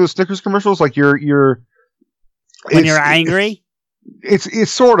 You see those Snickers commercials, like you're. When you're angry.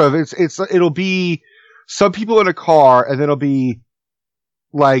 It's sort of it'll be some people in a car, and then it'll be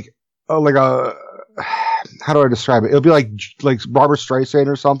like a. How do I describe it? It'll be like Barbra Streisand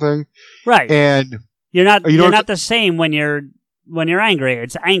or something, right? And you're not the same when you're angry.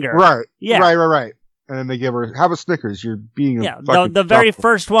 It's anger, right? Yeah, right. And then they give her have a Snickers. You're being the very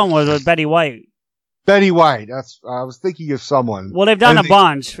first one was with Betty White. Betty White. I was thinking of someone. Well, they've done a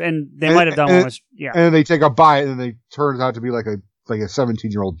bunch, and they might have done one. And then they take a bite, and then they turns out to be like a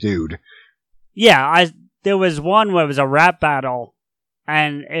 17-year-old dude. Yeah, there was one where it was a rap battle,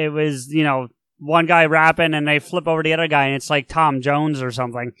 and it was one guy rapping, and they flip over the other guy, and it's like Tom Jones or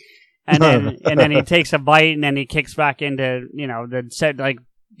something, and then he takes a bite, and then he kicks back into the set like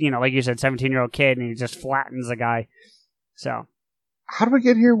you said, 17-year-old kid, and he just flattens the guy. So how do we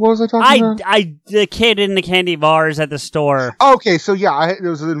get here? What was I talking about? The kid in the candy bars at the store. Okay, so yeah, it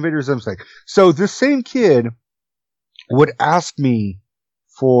was an Invader Zim thing. So this same kid would ask me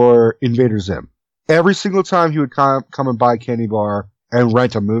for Invader Zim. Every single time he would come and buy a candy bar and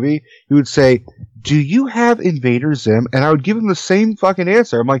rent a movie, he would say, "Do you have Invader Zim?" And I would give him the same fucking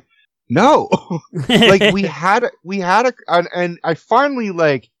answer. I'm like, "No." Like we had and I finally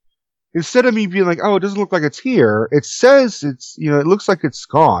like, instead of me being like, "Oh, it doesn't look like it's here," it says it's, it looks like it's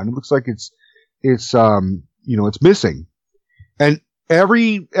gone. It looks like it's it's missing. And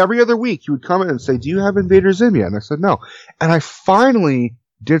every other week he would come in and say, "Do you have Invader Zim yet?" And I said, "No." And I finally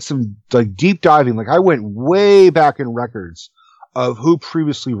did some like deep diving. Like I went way back in records of who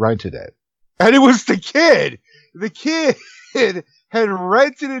previously rented it. And it was the kid. The kid had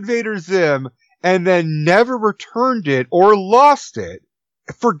rented Invader Zim and then never returned it or lost it,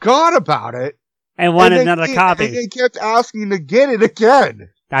 forgot about it, and wanted another copy. And they kept asking to get it again.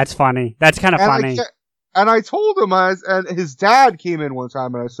 That's funny. That's kind of funny. And I told him, and his dad came in one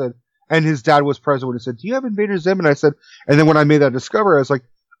time and I said, and his dad was present when he said, "Do you have Invader Zim?" And I said, and then when I made that discovery, I was like,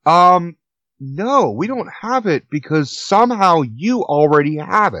 no, we don't have it because somehow you already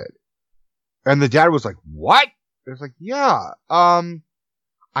have it. And the dad was like, "What?" I was like, "Yeah, I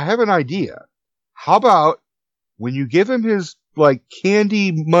have an idea. How about when you give him his like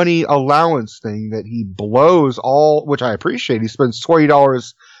candy money allowance thing that he blows all, which I appreciate. He spends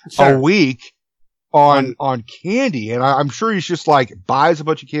 $20 a week on candy. And I'm sure he's just like buys a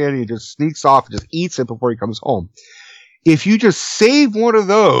bunch of candy and just sneaks off and just eats it before he comes home. If you just save one of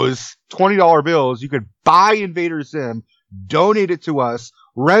those $20 bills, you could buy Invader Zim, donate it to us,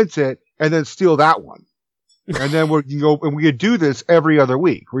 rent it, and then steal that one. And then we could do this every other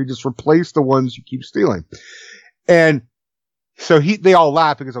week. We just replace the ones you keep stealing." And so they all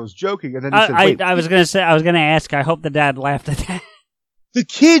laughed because I was joking. And then he said, "Wait." I was going to ask, I hope the dad laughed at that. The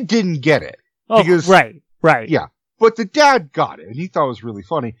kid didn't get it. Oh, because, right. Yeah. But the dad got it and he thought it was really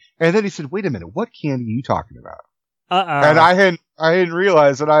funny. And then he said, "Wait a minute, what candy are you talking about?" And I hadn't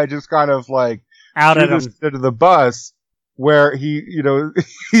realized, and I just kind of like out of the bus where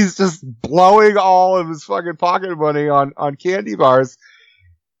he's just blowing all of his fucking pocket money on candy bars.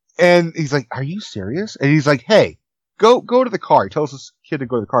 And he's like, "Are you serious?" And he's like, "Hey, go to the car." He tells this kid to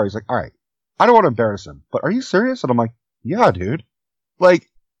go to the car. He's like, "All right, I don't want to embarrass him, but are you serious?" And I'm like, "Yeah, dude. Like,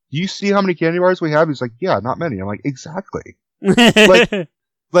 do you see how many candy bars we have?" He's like, "Yeah, not many." I'm like, "Exactly."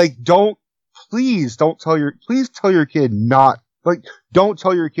 Please tell your kid don't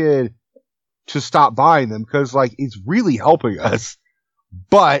tell your kid to stop buying them because like it's really helping us.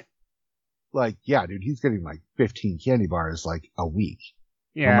 But like, yeah, dude, he's getting like 15 candy bars like a week.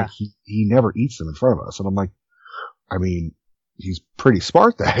 Yeah. Like, he never eats them in front of us. And I'm like, I mean, he's pretty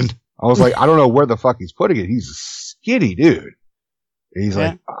smart then. I was like, I don't know where the fuck he's putting it. He's a skinny dude. And he's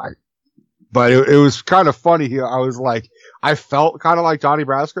like, but it was kind of funny. I was like, I felt kind of like Donnie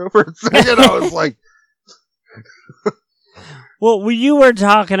Brasco for a second. I was like, well, you were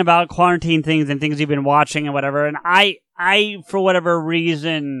talking about quarantine things and things you've been watching and whatever. And I, for whatever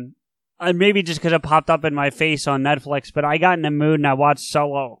reason, maybe just because it popped up in my face on Netflix, but I got in the mood and I watched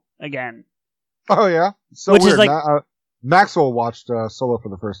Solo again. Oh, yeah? So which weird. Is like, Maxwell watched Solo for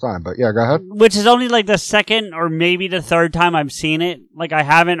the first time, but yeah, go ahead. Which is only like the second or maybe the third time I've seen it. Like, I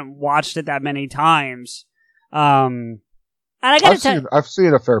haven't watched it that many times. And I gotta tell you, I've seen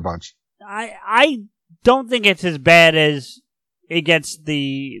it a fair bunch. I don't think it's as bad as it gets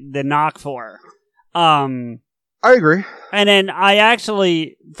the knock for. I agree. And then I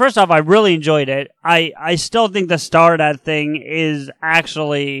actually, first off, I really enjoyed it. I still think the star of that thing is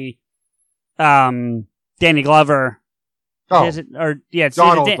actually Danny Glover. Oh, it's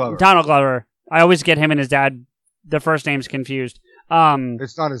Donald Glover. Donald Glover. I always get him and his dad, the first names confused.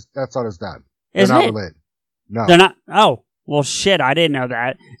 That's not his dad. They're not related. No. They're not. Oh, well, shit, I didn't know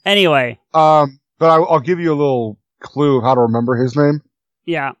that. Anyway. But I'll give you a little clue of how to remember his name.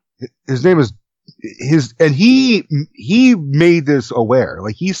 Yeah. His name is and he made this aware.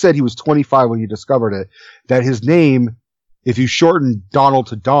 Like, he said he was 25 when he discovered it, that his name, if you shorten Donald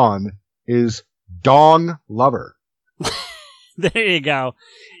to Don, is Dong Lover. There you go.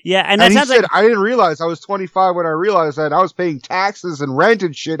 Yeah, and he said, I didn't realize I was 25 when I realized that I was paying taxes and rent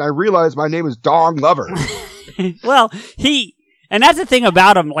and shit. I realized my name is Dong Lover. Well, and that's the thing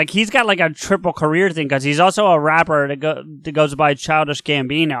about him. Like, he's got like a triple career thing because he's also a rapper that goes by Childish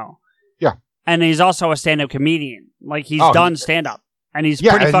Gambino. Yeah. And he's also a stand-up comedian. Like, he's done stand-up. And he's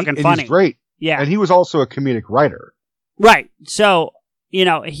pretty fucking funny. He's great. Yeah. And he was also a comedic writer. Right. So,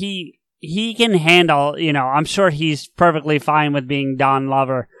 he can handle, I'm sure he's perfectly fine with being Don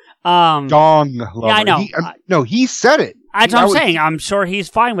Lover. Dong Lover. Yeah, I know. No, he said it. That's what I'm saying. I'm sure he's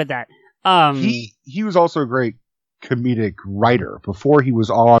fine with that. He was also a great comedic writer before he was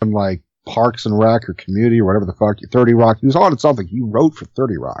on like Parks and Rec or Community or whatever the fuck, 30 Rock. He was on something. He wrote for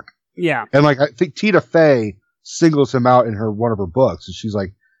 30 Rock. Yeah. And like, I think Tina Fey singles him out in one of her books. And she's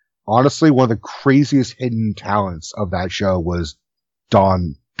like, honestly, one of the craziest hidden talents of that show was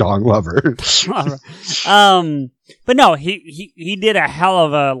Don Glover. But no, he did a hell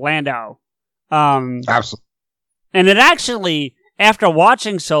of a Lando. Absolutely. And it actually, after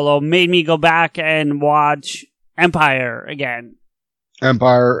watching Solo, made me go back and watch Empire again.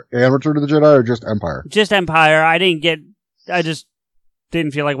 Empire and Return of the Jedi, or just Empire? Just Empire. I just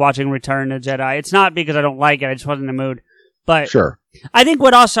didn't feel like watching Return of the Jedi. It's not because I don't like it, I just wasn't in the mood. But sure. I think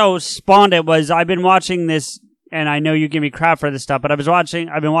what also spawned it was I've been watching this, and I know you give me crap for this stuff, but I've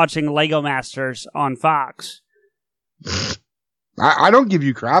been watching Lego Masters on Fox. I don't give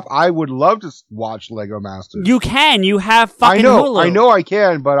you crap. I would love to watch Lego Masters. You can. You have fucking Hulu. I know I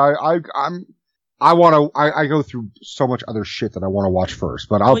can, but I go through so much other shit that I want to watch first.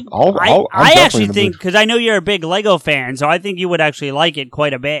 But I actually think, because I know you're a big Lego fan, so I think you would actually like it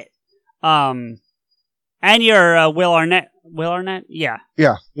quite a bit. And you're Will Arnett. Will Arnett? Yeah.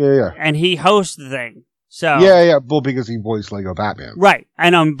 Yeah. And he hosts the thing. So yeah. Well, because he voiced Lego Batman, right?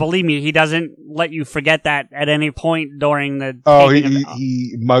 And believe me, he doesn't let you forget that at any point during the. Oh,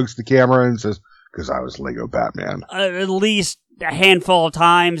 he mugs the camera and says, "Because I was Lego Batman." At least a handful of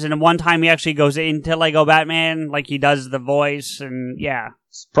times, and one time he actually goes into Lego Batman, like he does the voice, and yeah,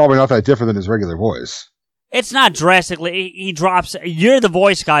 it's probably not that different than his regular voice. It's not drastically. He drops. You're the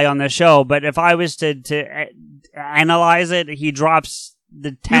voice guy on the show, but if I was to analyze it, he drops.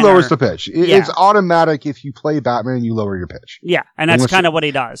 He lowers the pitch. It's automatic. If you play Batman, you lower your pitch. Yeah, and that's kind of what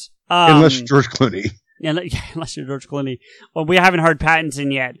he does. Unless you're George Clooney. Yeah, unless you're George Clooney. Well, we haven't heard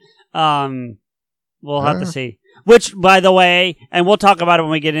Pattinson yet. We'll have to see. Which, by the way, and we'll talk about it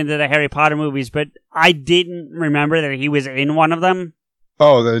when we get into the Harry Potter movies, but I didn't remember that he was in one of them.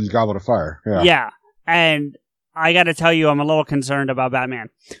 Oh, the Goblet of Fire. Yeah. Yeah, and I got to tell you, I'm a little concerned about Batman.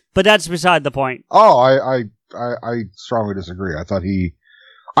 But that's beside the point. Oh, I strongly disagree. I thought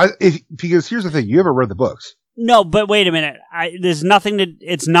because here's the thing, you haven't read the books. No, but wait a minute. There's nothing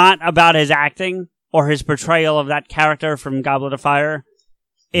it's not about his acting or his portrayal of that character from Goblet of Fire.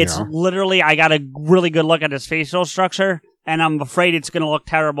 It's literally, I got a really good look at his facial structure, and I'm afraid it's going to look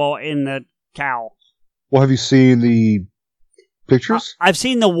terrible in the cowl. Well, have you seen the pictures? I've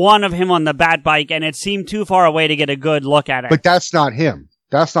seen the one of him on the Bat Bike, and it seemed too far away to get a good look at it. But that's not him.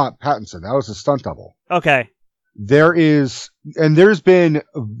 That's not Pattinson. That was a stunt double. Okay. There's been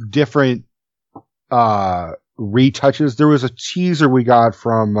different retouches. There was a teaser we got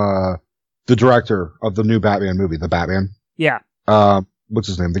from the director of the new Batman movie, The Batman. Yeah. What's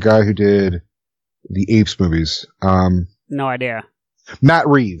his name? The guy who did the Apes movies. No idea. Matt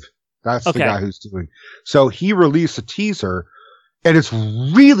Reeves. That's the guy who's doing. So he released a teaser, and it's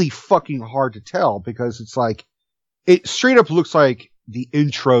really fucking hard to tell because it's like it straight up looks like the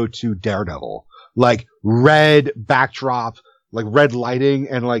intro to Daredevil. Like red backdrop, like red lighting,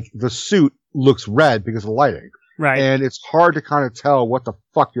 and like the suit looks red because of the lighting. Right. And it's hard to kind of tell what the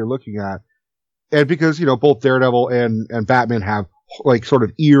fuck you're looking at. And because, both Daredevil and Batman have like sort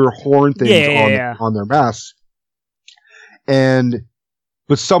of ear horn things on their masks.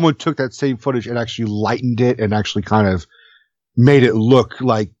 But someone took that same footage and actually lightened it and actually kind of made it look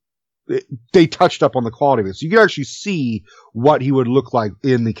like they touched up on the quality of it. So you can actually see what he would look like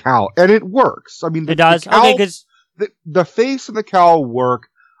in the cowl. And it works. I mean, it does. Okay, because the face and the cowl work.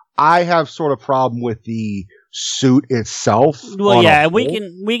 I have sort of problem with the suit itself. Well, yeah, we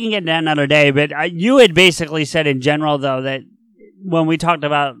can get that another day, but you had basically said in general, though, that when we talked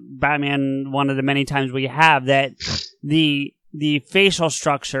about Batman, one of the many times we have, that the facial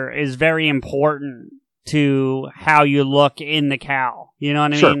structure is very important to how you look in the cowl. You know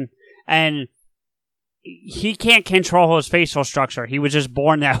what I mean? And he can't control his facial structure. He was just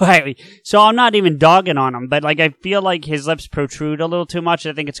born that way. So I'm not even dogging on him, but like I feel like his lips protrude a little too much.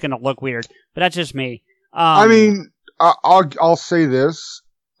 I think it's going to look weird, but that's just me. I mean, I'll say this.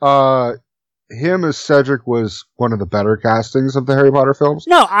 Him as Cedric was one of the better castings of the Harry Potter films.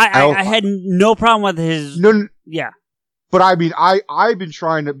 No, I had no problem with his... No, yeah. But I mean, I've been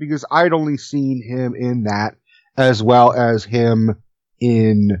trying to, because I'd only seen him in that as well as him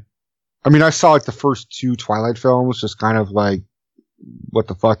in... I mean, I saw like the first two Twilight films, just kind of like, what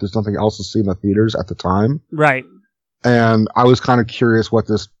the fuck, there's nothing else to see in the theaters at the time. Right. And I was kind of curious what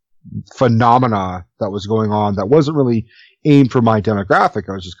this phenomena that was going on that wasn't really aimed for my demographic.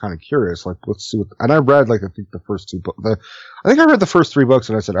 I was just kind of curious, like, let's see what, and I read like, I think the first two books, I think I read the first three books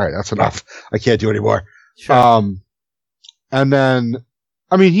and I said, all right, that's enough. I can't do anymore. Sure. And then,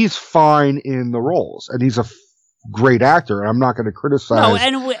 I mean, he's fine in the roles, and he's a great actor, and I'm not going to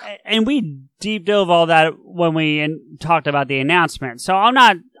criticize. No, and we deep dove all that when we talked about the announcement. So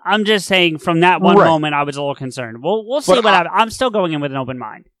I'm just saying from that one moment, I was a little concerned. We'll see what happens. I'm still going in with an open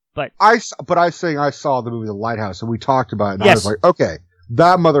mind. But I saw the movie The Lighthouse, and we talked about it, and I was like, okay,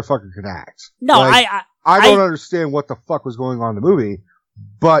 that motherfucker can act. No, like, I don't understand what the fuck was going on in the movie,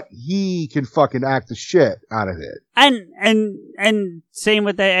 but he can fucking act the shit out of it. And same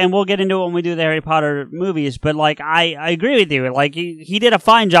with that, and we'll get into it when we do the Harry Potter movies, but like, I agree with you. Like, he did a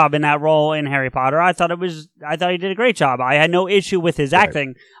fine job in that role in Harry Potter. I thought he did a great job. I had no issue with his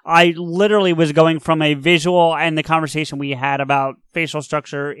acting. I literally was going from a visual and the conversation we had about facial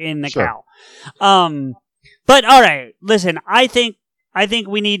structure in the cow. But alright, listen, I think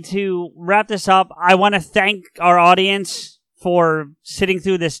we need to wrap this up. I want to thank our audience for sitting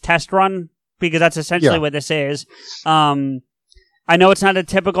through this test run, because that's essentially what this is. I know it's not a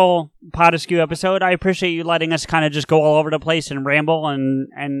typical Pod Askew episode. I appreciate you letting us kind of just go all over the place and ramble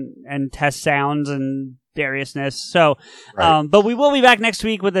and test sounds and variousness. So, but we will be back next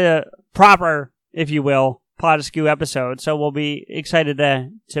week with a proper, if you will, Pod Askew episode. So we'll be excited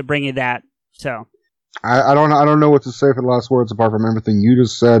to bring you that. So I don't know what to say for the last words apart from everything you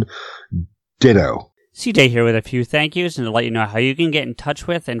just said. Ditto. CJ here with a few thank yous and to let you know how you can get in touch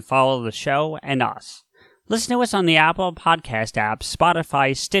with and follow the show and us. Listen to us on the Apple Podcast app,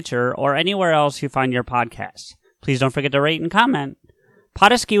 Spotify, Stitcher, or anywhere else you find your podcasts. Please don't forget to rate and comment.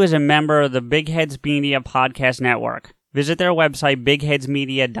 Pod Askew is a member of the Big Heads Media Podcast Network. Visit their website,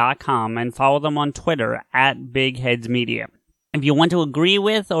 bigheadsmedia.com, and follow them on Twitter @BigHeadsMedia. If you want to agree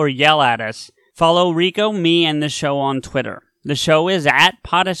with or yell at us, follow Rico, me, and the show on Twitter. The show is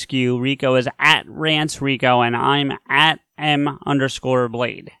 @Pod Askew, Rico is @RantsRico, and I'm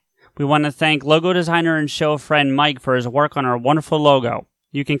 @M_Blade. We want to thank logo designer and show friend Mike for his work on our wonderful logo.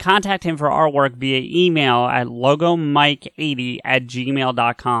 You can contact him for artwork via email at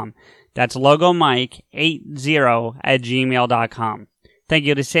logomike80@gmail.com. That's logomike80@gmail.com. Thank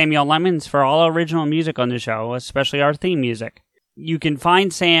you to Samuel Lemons for all original music on the show, especially our theme music. You can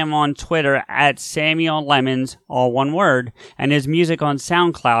find Sam on Twitter @SamuelLemons, all one word, and his music on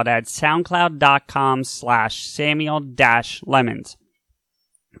SoundCloud at soundcloud.com/Samuel-Lemons.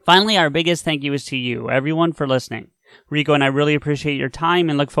 Finally, our biggest thank you is to you, everyone, for listening. Rico and I really appreciate your time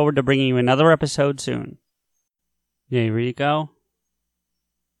and look forward to bringing you another episode soon. Hey, Rico?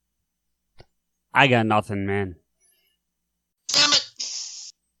 I got nothing, man.